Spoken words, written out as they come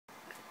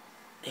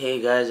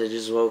Hey guys, I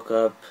just woke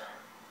up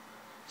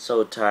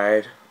so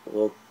tired.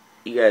 Well,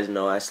 you guys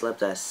know I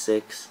slept at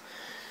 6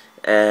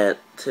 and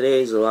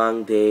today's a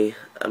long day.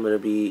 I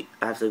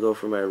have to go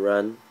for my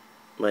run,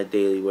 my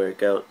daily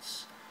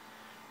workouts.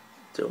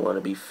 Don't want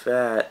to be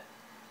fat.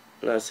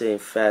 I'm not saying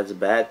fat's a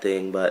bad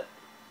thing, but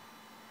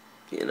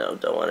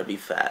don't want to be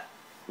fat.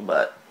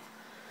 But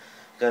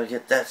gotta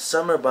get that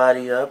summer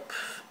body up.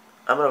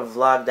 I'm gonna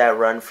vlog that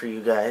run for you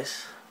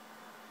guys.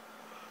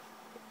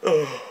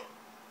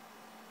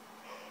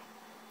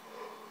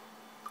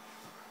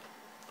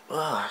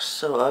 Oh,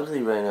 so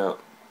ugly right now.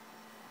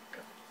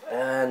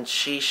 And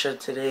shisha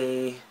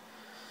today.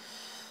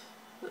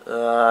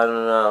 I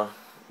don't know.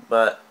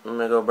 But I'm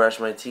gonna go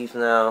brush my teeth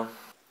now.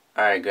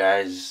 Alright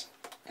guys,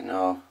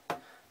 I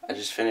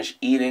just finished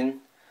eating.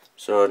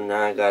 So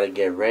now I gotta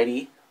get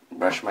ready,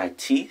 brush my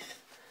teeth,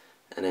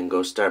 and then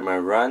go start my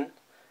run.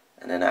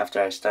 And then after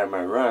I start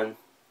my run,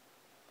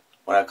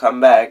 when I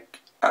come back,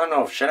 I don't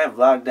know, should I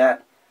vlog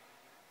that?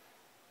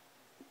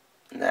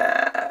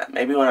 Nah,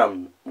 maybe when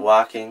I'm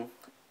walking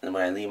and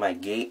when I leave my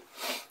gate,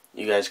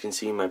 you guys can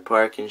see my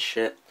park and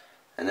shit.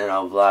 And then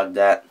I'll vlog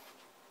that.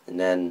 And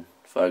then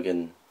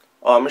fucking...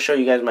 Oh, I'm gonna show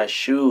you guys my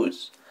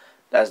shoes.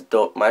 That's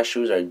dope. My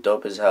shoes are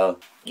dope as hell.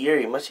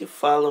 Yuri, must you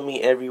follow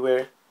me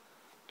everywhere?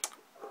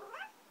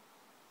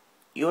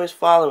 You always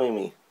following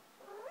me.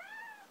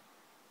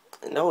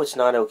 No, it's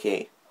not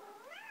okay.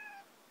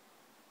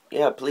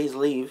 Yeah, please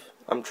leave.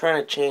 I'm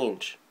trying to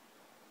change.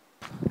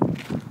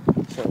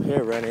 So I'm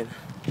here running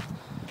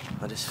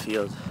on this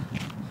field.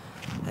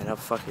 And I'm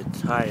fucking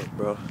tired,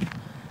 bro.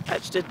 I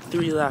just did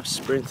 3 laps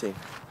sprinting.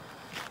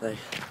 Like,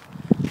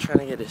 trying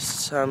to get this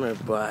summer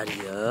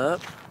body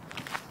up.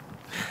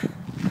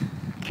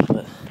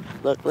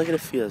 But look at the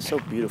field. It's so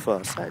beautiful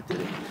outside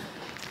today.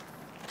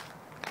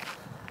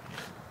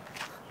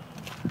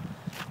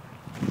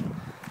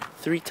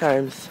 Three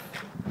times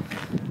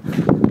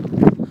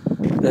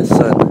the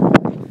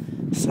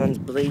sun. Sun's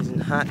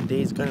blazing hot.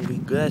 Day's gonna be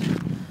good.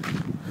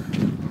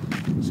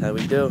 That's how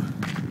we do.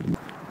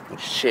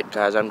 Shit,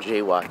 guys, I'm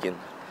jaywalking.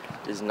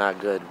 This is not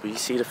good. But you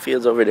see the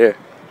fields over there.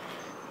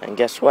 And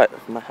guess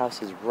what? My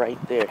house is right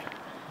there.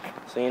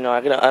 So I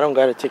don't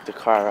gotta take the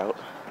car out.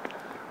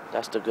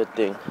 That's the good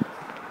thing.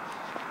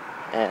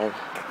 And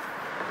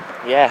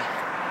yeah,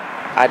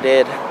 I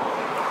did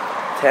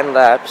 10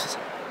 laps.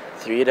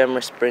 3 of them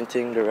were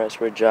sprinting, the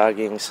rest were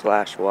jogging /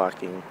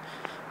 walking.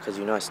 Because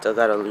I still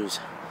gotta lose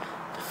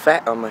the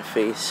fat on my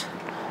face.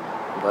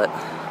 But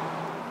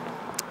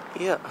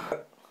yeah.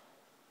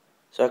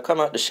 So I come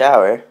out the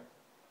shower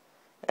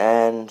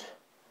and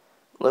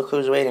look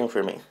who's waiting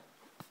for me.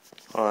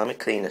 Oh, let me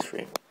clean this for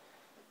you.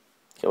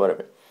 Okay,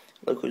 whatever.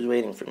 Look who's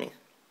waiting for me.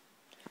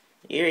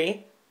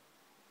 Yuri.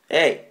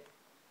 Hey.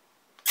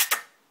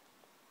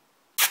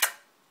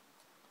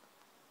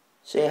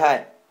 Say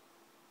hi.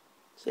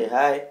 Say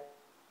hi.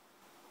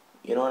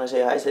 You don't want to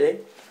say hi today?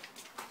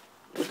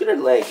 Look at her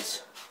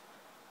legs.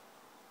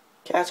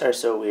 Cats are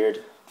so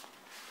weird.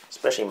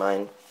 Especially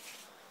mine.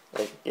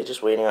 Like, you're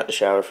just waiting out the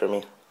shower for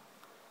me.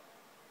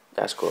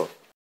 That's cool.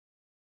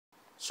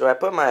 So I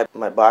put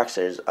my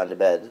boxers on the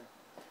bed.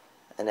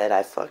 And then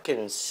I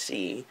fucking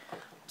see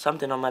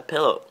something on my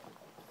pillow.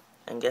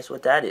 And guess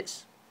what that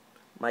is?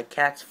 My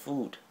cat's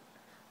food.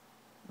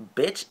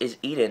 Bitch is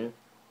eating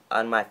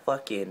on my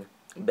fucking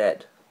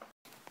bed.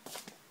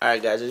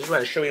 Alright guys, I just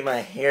want to show you my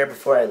hair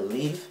before I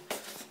leave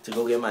to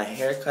go get my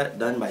haircut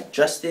done by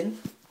Justin.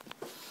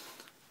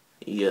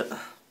 Yeah.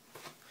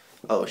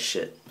 Oh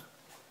shit.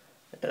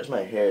 There's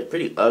my hair. It's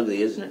pretty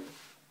ugly, isn't it?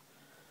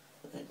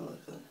 Take a look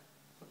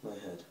at my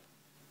head.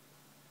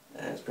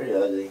 Yeah, it's pretty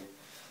ugly.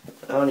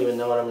 I don't even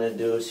know what I'm going to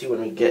do. See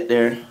when we get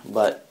there.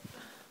 But,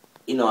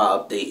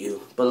 I'll update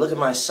you. But look at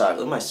my sock.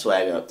 Look at my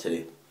swag up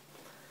today.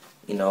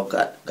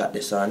 Got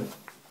this on.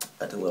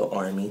 Got the little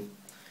army.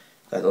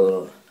 Got the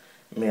little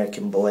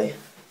American boy.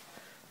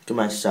 Look at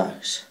my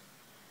socks.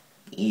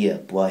 Yeah,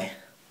 boy.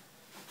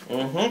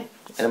 And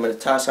I'm going to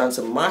toss on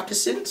some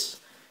moccasins.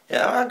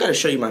 Yeah, I got to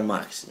show you my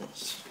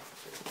moccasins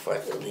before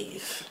I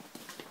leave.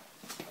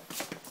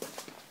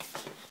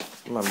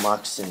 My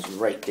moccasins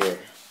right there.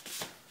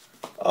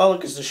 Oh,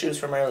 look, it's the shoes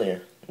from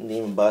earlier. Didn't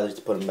even bother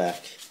to put them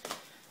back.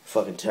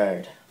 Fucking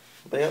tired.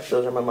 But yep,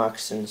 those are my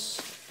moccasins.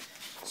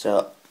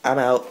 So, I'm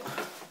out.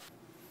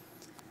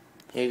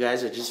 Hey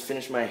guys, I just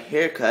finished my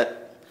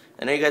haircut.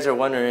 I know you guys are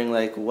wondering,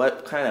 like,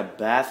 what kind of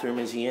bathroom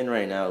is he in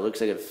right now? It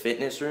looks like a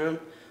fitness room.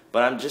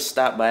 But I'm just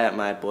stopped by at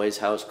my boy's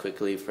house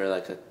quickly for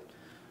like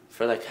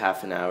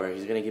half an hour.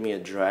 He's gonna give me a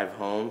drive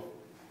home.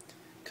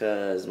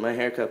 Cause my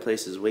haircut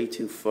place is way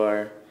too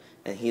far.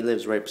 And he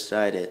lives right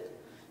beside it.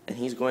 And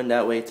he's going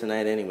that way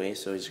tonight anyway,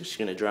 so he's just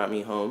gonna drop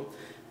me home.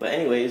 But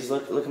anyways,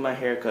 look at my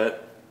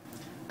haircut.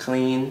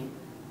 Clean.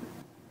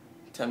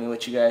 Tell me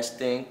what you guys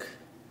think.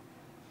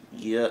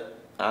 Yep,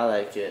 I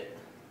like it.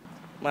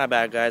 My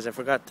bad guys, I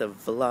forgot to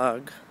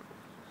vlog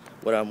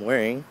what I'm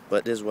wearing,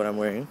 but this is what I'm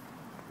wearing.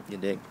 You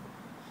dig?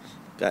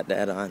 Got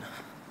that on.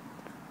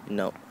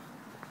 No.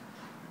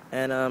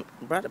 And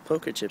brought the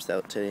poker chips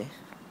out today.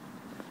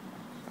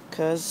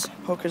 Cause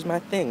poker's my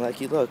thing.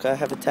 Like you look, I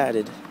have it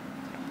tatted.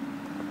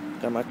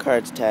 Got my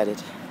cards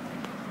tatted.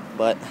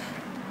 But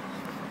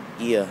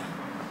yeah,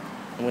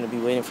 I'm gonna be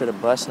waiting for the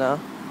bus now,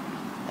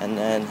 and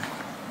then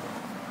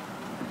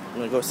I'm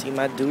gonna go see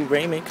my dude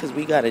Raymond, cause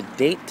we got a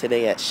date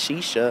today at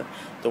Shisha.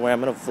 The way I'm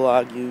gonna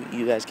vlog you.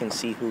 You guys can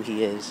see who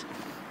he is.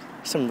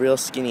 Some real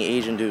skinny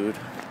Asian dude.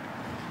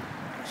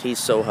 He's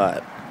so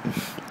hot.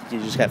 You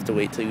just have to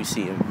wait till you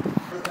see him.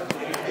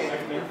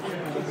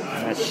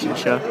 I'm at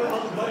Shisha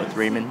with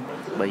Raymond,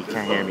 but you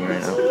can't hear me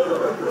right now.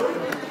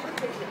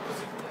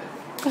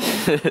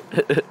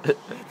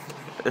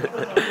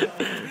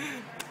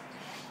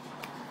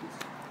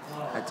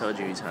 I told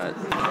you he's hot.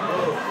 The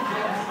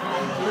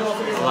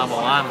level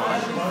I'm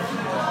on.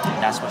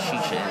 That's what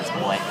Shisha is,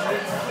 boy.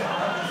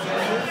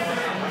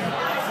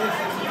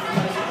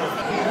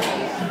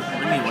 What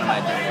do you mean, what am I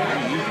doing? What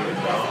are you doing,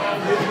 bro?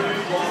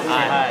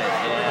 Hi.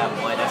 Yeah,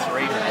 boy, that's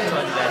Raven. I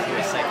told you guys you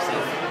were sexy.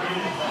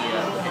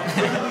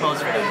 Yeah. Close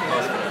for them,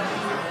 close for them.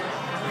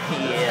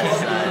 Yeah,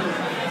 son.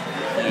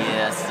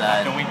 Yeah,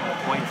 son. Can we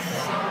point?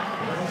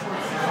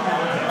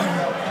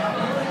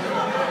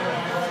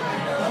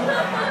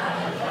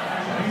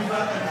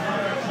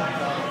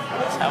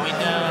 That's how we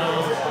do.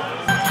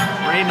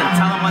 Raymond,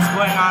 tell them what's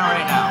going on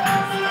right now.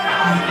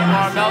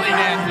 More belly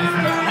dancing.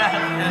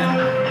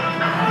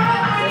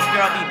 This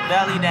girl be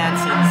belly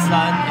dancing,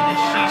 son, in a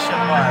shisha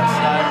bar,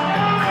 son.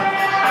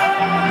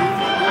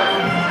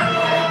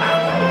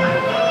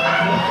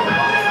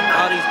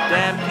 All these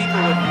damn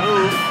people would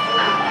move.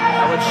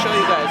 I would show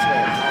you guys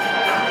her.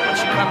 When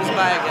she comes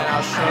by again,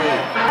 I'll show you.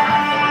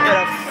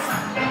 Yeah,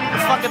 the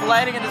fucking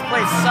lighting in this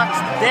place sucks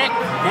dick,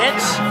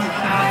 bitch.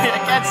 I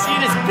can't see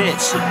this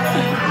bitch.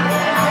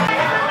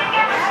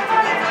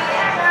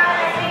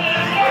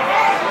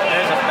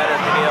 There's a better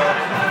video.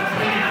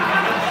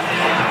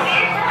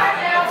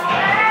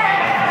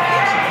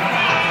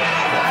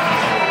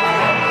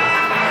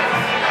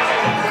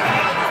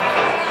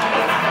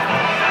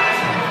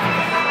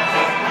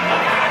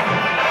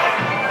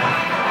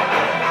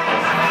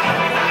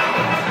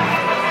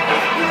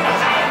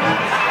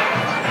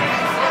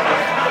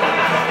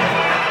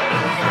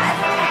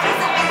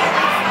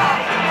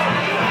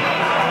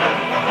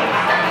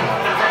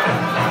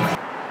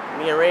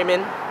 Me and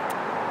Raymond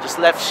just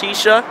left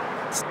Shisha.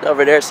 It's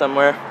over there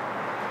somewhere.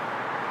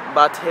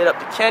 About to hit up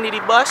the Kennedy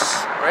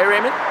bus. Right,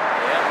 Raymond?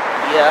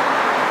 Yeah. Yeah.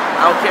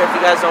 I don't care if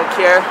you guys don't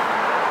care,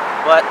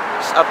 but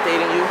just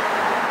updating you.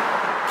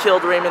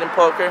 Killed Raymond in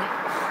poker.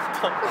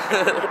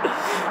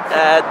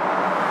 And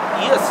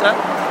yeah, son.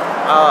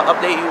 I'll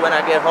update you when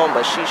I get home,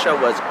 but Shisha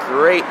was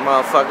great,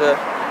 motherfucker.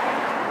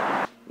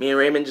 Me and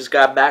Raymond just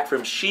got back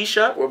from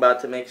Shisha. We're about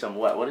to make some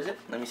what? What is it?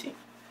 Let me see.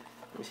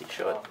 Let me see.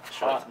 Show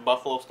it.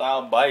 Buffalo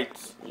style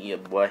bites. Yeah,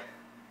 boy.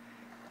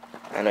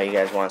 I know you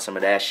guys want some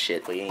of that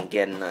shit, but you ain't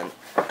getting none.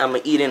 I'm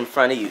gonna eat it in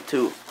front of you,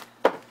 too.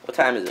 What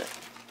time is it?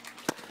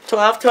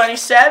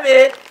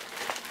 12:27.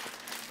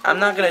 I'm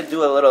not gonna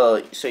do a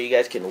little so you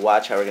guys can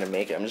watch how we're gonna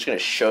make it. I'm just gonna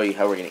show you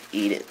how we're gonna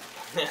eat it.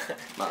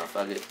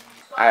 Motherfucker.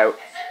 Alright.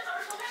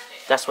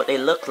 That's what they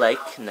look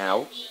like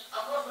now.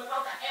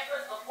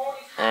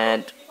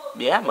 And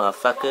yeah,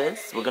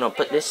 motherfuckers. We're gonna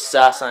put this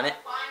sauce on it.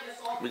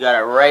 We got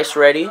our rice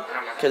ready,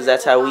 because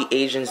that's how we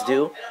Asians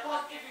do.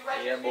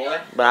 Yeah, boy.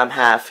 But I'm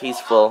half. He's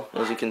full,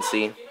 as you can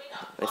see.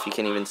 If you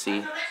can even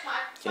see.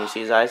 Can you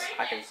see his eyes?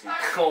 I can see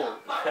cold.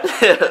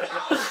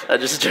 I'm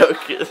just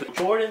joking.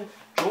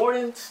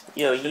 Jordan's.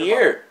 Yo,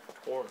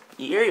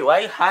 Yuri, why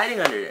are you hiding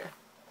under there?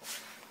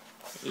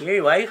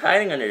 Yuri, why are you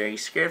hiding under there? You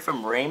scared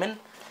from Raymond?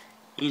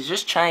 He's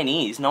just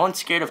Chinese. No one's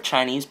scared of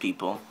Chinese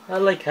people. I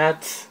like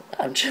cats.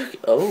 I'm joking.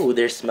 Oh,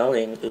 they're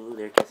smelling. Ooh,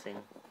 they're kissing.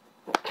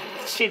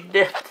 She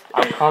dipped.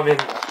 I'm coming.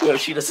 Yo,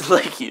 she doesn't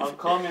like you. I'm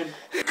coming.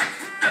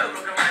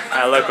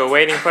 Alright, look, we're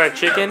waiting for a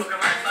chicken.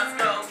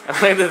 I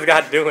think this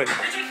guy doing.